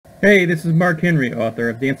Hey, this is Mark Henry, author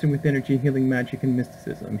of Dancing with Energy, Healing Magic, and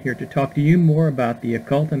Mysticism. I'm here to talk to you more about the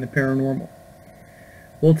occult and the paranormal.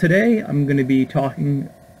 Well, today I'm going to be talking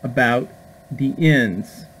about the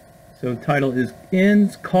Enns. So the title is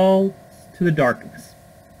Enns Call to the Darkness.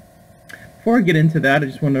 Before I get into that, I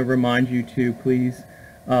just want to remind you to please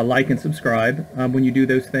like and subscribe. When you do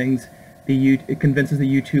those things, it convinces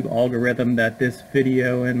the YouTube algorithm that this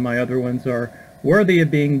video and my other ones are worthy of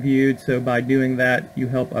being viewed, so by doing that, you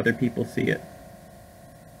help other people see it.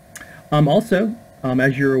 Also,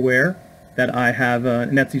 as you're aware, that I have an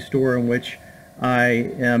Etsy store in which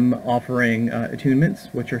I am offering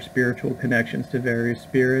attunements, which are spiritual connections to various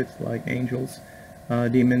spirits like angels,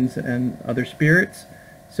 demons, and other spirits.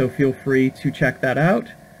 So feel free to check that out.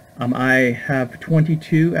 I have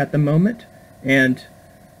 22 at the moment, and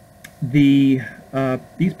these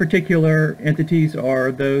particular entities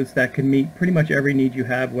are those that can meet pretty much every need you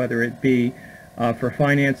have, whether it be for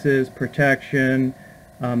finances, protection,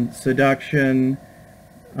 seduction,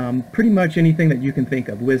 pretty much anything that you can think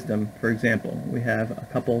of. Wisdom, for example. We have a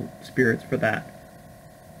couple spirits for that.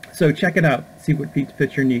 So check it out. See what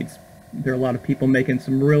fits your needs. There are a lot of people making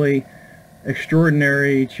some really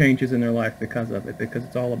extraordinary changes in their life because of it, because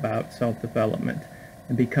it's all about self-development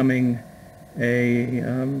and becoming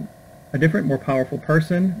a different, more powerful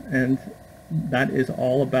person, and that is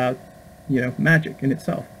all about, magic in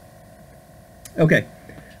itself. Okay,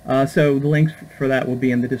 so the links for that will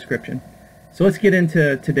be in the description. So let's get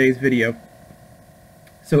into today's video.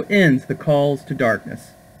 So Enns, the calls to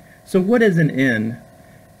darkness. So what is an Enn?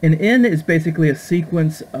 An Enn is basically a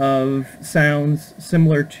sequence of sounds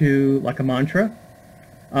similar to like a mantra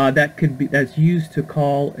that's used to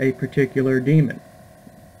call a particular demon.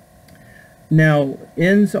 Now,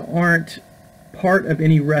 Enns aren't part of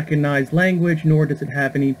any recognized language, nor does it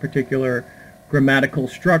have any particular grammatical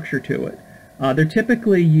structure to it. They're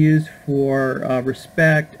typically used for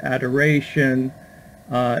respect, adoration,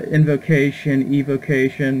 invocation,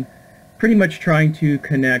 evocation, pretty much trying to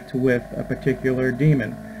connect with a particular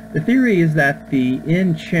demon. The theory is that the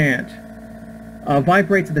Enn chant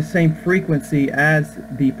vibrates at the same frequency as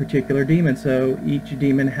the particular demon, so each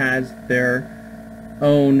demon has their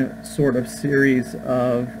own sort of series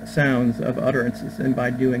of sounds, of utterances, and by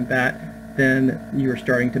doing that, then you're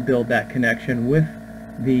starting to build that connection with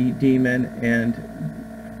the demon, and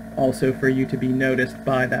also for you to be noticed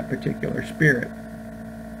by that particular spirit.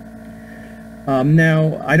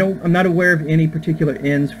 Now, I'm not aware of any particular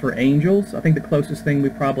Enns for angels. I think the closest thing we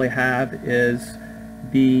probably have is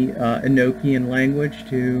the Enochian language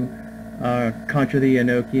to conjure the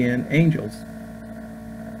Enochian angels.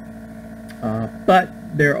 But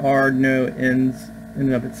there are no Enns in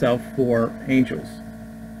and of itself for angels.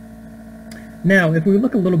 Now, if we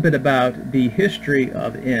look a little bit about the history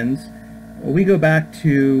of Enns, we go back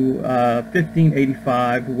to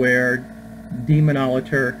 1585, where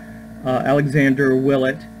demonologist Alexander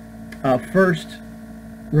Willett first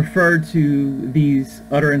referred to these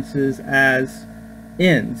utterances as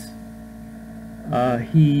Enns.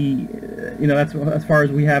 That's as far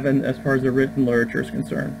as we have as far as the written literature is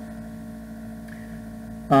concerned.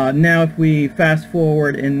 Now, if we fast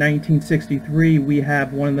forward in 1963, we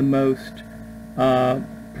have one of the most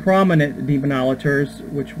prominent demonolators,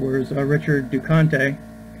 which was Richard Ducante,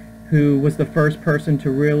 who was the first person to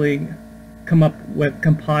really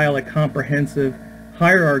compile a comprehensive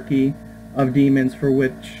hierarchy of demons for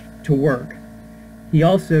which to work. He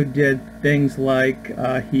also did things like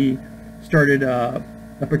he started a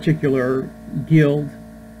particular guild,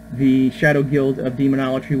 the Shadow Guild of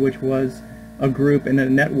Demonology, which was a group and a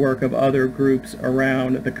network of other groups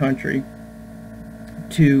around the country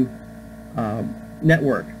to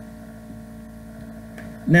network.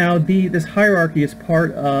 Now, this hierarchy is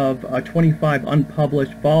part of 25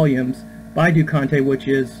 unpublished volumes by Ducante, which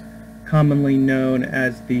is commonly known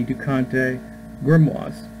as the Ducante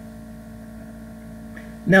Grimoires.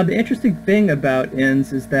 Now, the interesting thing about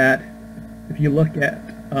Enns is that if you look at,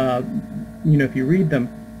 if you read them,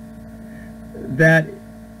 that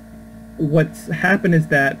what's happened is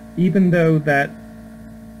that even though that,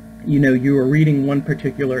 you are reading one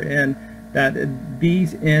particular Enn, that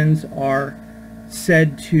these Enns are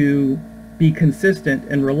said to be consistent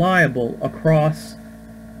and reliable across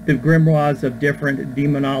the grimoires of different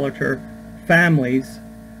demonolator families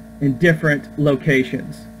in different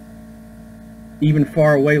locations, even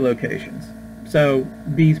far away locations. So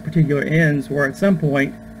these particular Enns were at some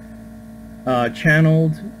point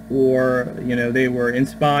channeled, or they were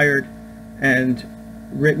inspired and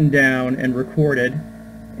written down and recorded,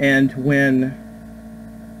 and when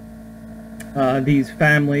these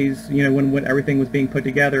families, you know, when everything was being put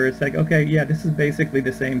together, it's like, okay, yeah, this is basically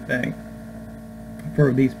the same thing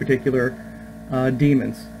for these particular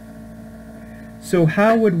demons. So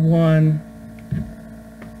how would one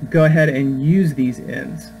go ahead and use these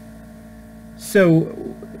Enns? So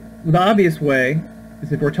the obvious way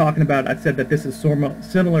is, if we're talking about, I said that this is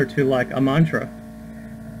similar to like a mantra,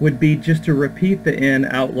 would be just to repeat the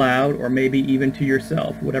Enn out loud, or maybe even to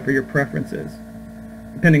yourself, whatever your preference is,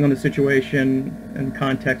 depending on the situation and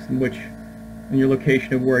context in which, and your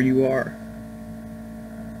location of where you are.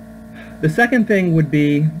 The second thing would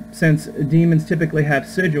be, since demons typically have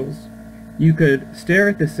sigils, you could stare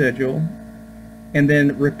at the sigil and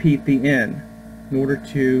then repeat the Enn in order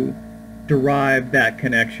to derive that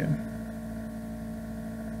connection.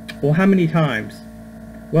 Well, how many times?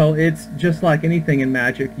 Well, it's just like anything in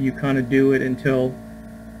magic. You kind of do it until,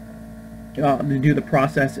 do the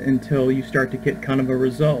process until you start to get kind of a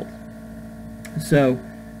result. So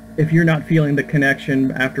if you're not feeling the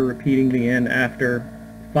connection after repeating the Enn after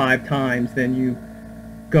 5 times, then you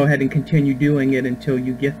go ahead and continue doing it until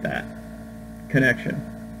you get that connection,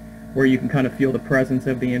 where you can kind of feel the presence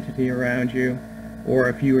of the entity around you. Or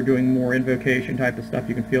if you are doing more invocation type of stuff,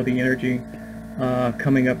 you can feel the energy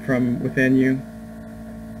coming up from within you.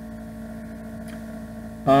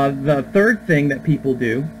 The third thing that people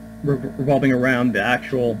do, revolving around the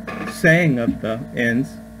actual saying of the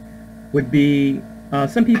Enns, would be,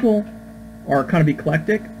 some people are kind of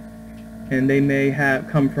eclectic, and they may have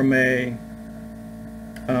come from a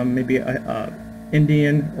maybe a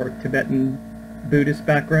Indian or Tibetan Buddhist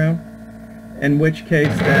background, in which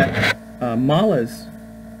case that malas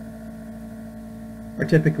are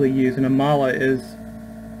typically used. And a mala is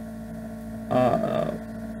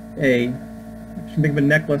think of a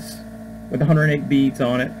necklace with 108 beads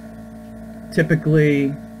on it.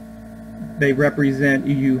 Typically they represent,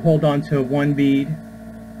 you hold on to one bead,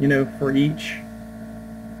 you know, for each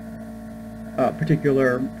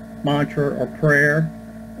particular mantra or prayer,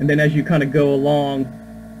 and then as you kind of go along,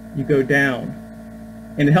 you go down,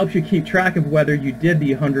 and it helps you keep track of whether you did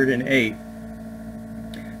the 108.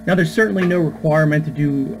 Now, there's certainly no requirement to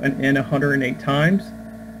do an Enn 108 times,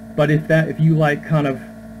 but if you like kind of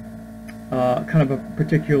a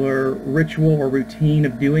particular ritual or routine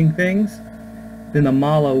of doing things, then the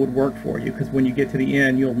mala would work for you, because when you get to the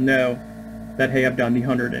end, you'll know that, hey, I've done the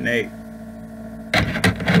 108.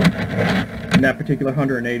 And that particular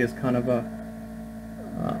 108 is kind of a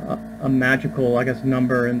magical, I guess,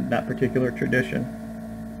 number in that particular tradition.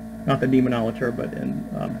 Not the demonology, but in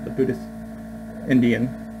the Buddhist Indian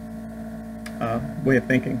way of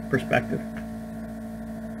thinking, perspective.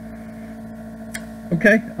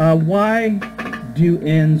 Okay, why do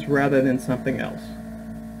Enns rather than something else?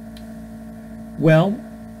 Well,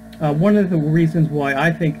 one of the reasons why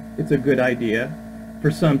I think it's a good idea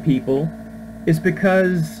for some people is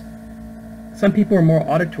because some people are more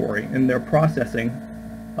auditory in their processing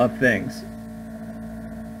of things.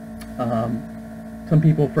 Some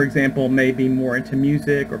people, for example, may be more into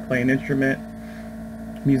music or play an instrument,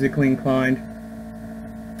 musically inclined,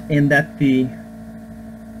 and that the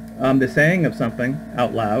saying of something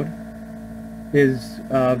out loud is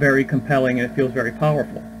very compelling, and it feels very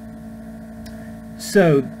powerful.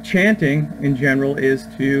 So chanting in general is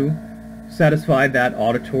to satisfy that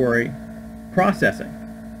auditory processing.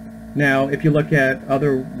 Now, if you look at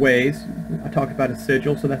other ways, I talked about a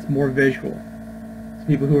sigil, so that's more visual. So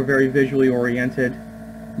people who are very visually oriented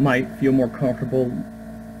might feel more comfortable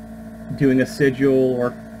doing a sigil,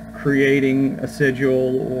 or creating a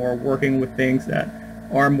sigil, or working with things that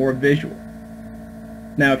are more visual.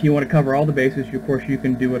 Now, if you want to cover all the bases, of course, you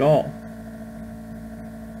can do it all.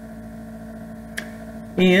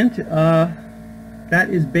 And that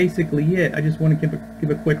is basically it. I just want to give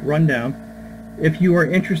a quick rundown. If you are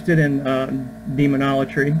interested in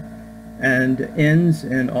demonology and Enns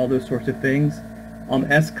and all those sorts of things,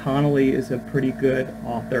 S. Connolly is a pretty good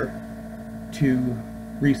author to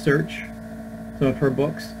research some of her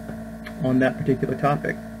books on that particular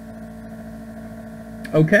topic.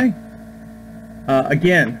 Okay.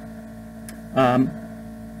 Again, I'm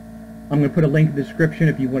going to put a link in the description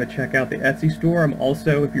if you want to check out the Etsy store. I'm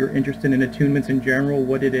also, if you're interested in attunements in general,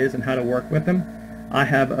 what it is and how to work with them, I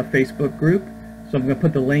have a Facebook group, so I'm going to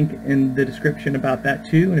put the link in the description about that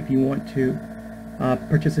too. And if you want to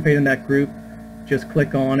participate in that group, just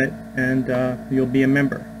click on it and you'll be a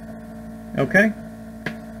member. Okay?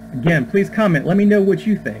 Again, please comment. Let me know what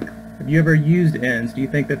you think. Have you ever used Enns? Do you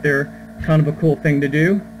think that they're kind of a cool thing to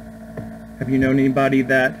do? Have you known anybody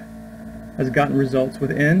that has gotten results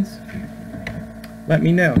with Enns? Let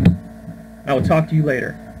me know. I will talk to you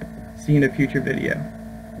later. See you in a future video.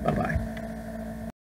 Bye-bye.